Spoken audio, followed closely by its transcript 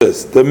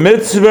The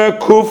mitzvah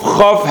Kuf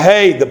Chav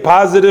Hey, the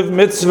positive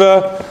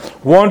mitzvah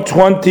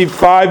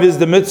 125 is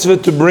the mitzvah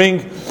to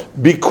bring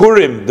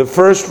bikurim, the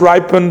first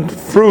ripened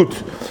fruit,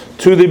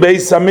 to the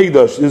Beis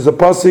Hamikdash. There's a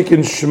pasuk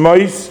in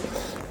Shmos,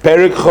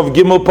 Perek Chav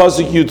Gimel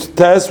pasuk Yud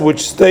Tes,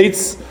 which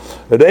states,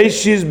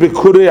 Reishis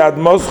bikuri ad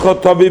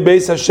moscha tavi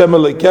Beis Hashem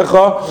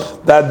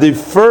Elokecha, that the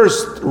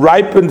first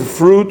ripened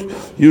fruit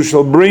you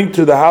shall bring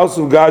to the house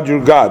of God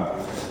your God.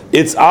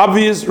 It's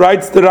obvious,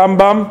 writes the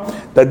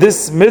Rambam, that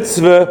this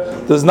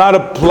mitzvah does not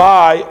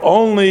apply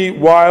only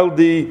while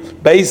the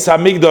Beis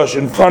Hamikdash,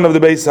 in front of the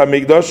Beis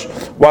Hamikdash,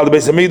 while the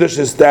Beis Hamikdash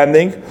is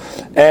standing,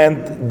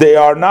 and they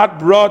are not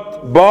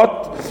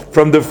bought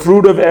from the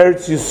fruit of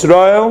Eretz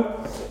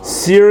Yisrael,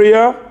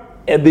 Syria,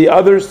 and the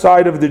other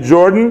side of the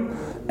Jordan,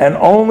 and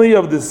only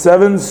of the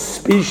 7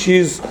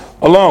 species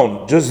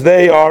alone. Just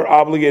they are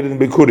obligated in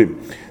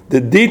Bikurim.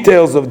 The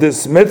details of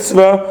this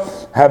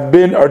mitzvah have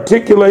been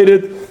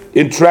articulated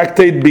in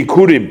Tractate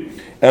Bikurim,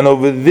 and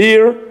over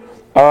there,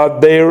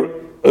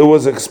 it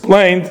was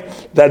explained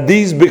that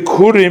these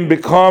Bikurim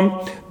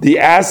become the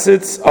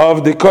assets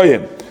of the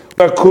Kohen.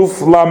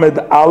 Kuf Lamed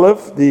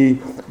Aleph, the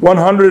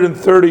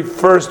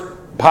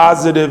 131st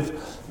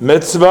positive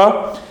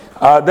mitzvah,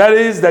 that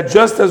is that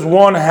just as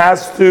one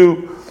has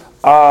to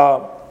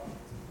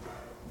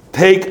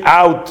take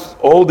out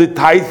all the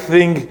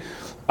tithing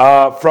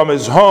from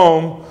his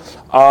home,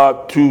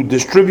 to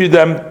distribute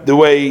them the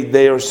way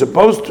they are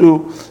supposed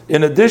to.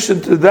 In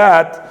addition to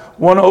that,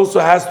 one also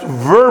has to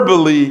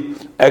verbally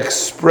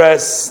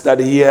express that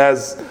he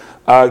has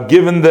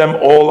given them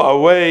all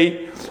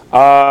away.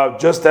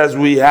 Just as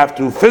we have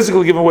to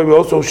physically give away, we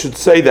also should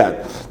say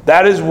that.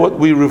 That is what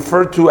we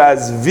refer to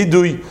as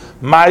vidui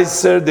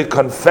meiser, the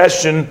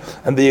confession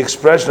and the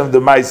expression of the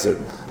meiser.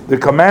 The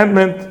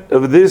commandment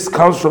of this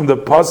comes from the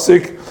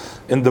pasuk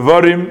in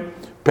Devarim,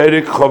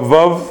 Perek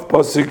Chavav,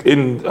 pasuk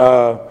in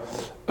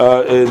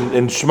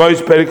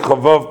Shmos Perek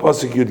Chavav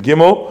pasuk Yud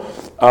Gimel.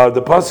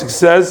 The pasuk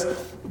says,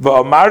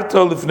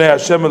 "Va'amarta lifnei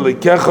Hashem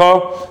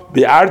Elokecha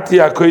bi'arti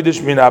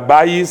hakodesh min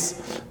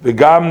habayis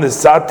v'gam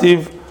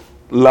nesativ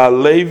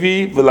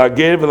la'levi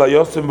v'lager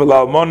v'layosem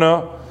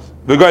v'la'almona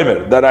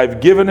v'goymer." That I've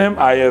given him,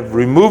 I have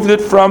removed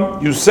it from.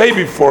 You say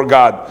before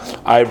God,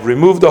 I've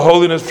removed the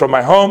holiness from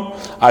my home.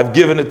 I've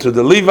given it to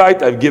the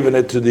Levite. I've given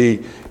it to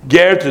the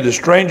ger, to the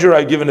stranger.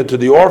 I've given it to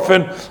the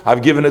orphan.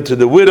 I've given it to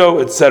the widow,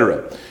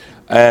 etc.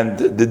 And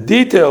the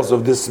details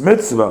of this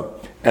mitzvah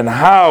and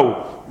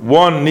how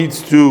one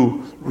needs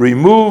to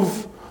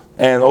remove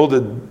and all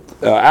the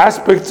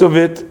aspects of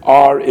it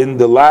are in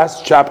the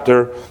last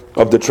chapter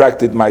of the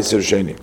Tractate Meiser Sheni.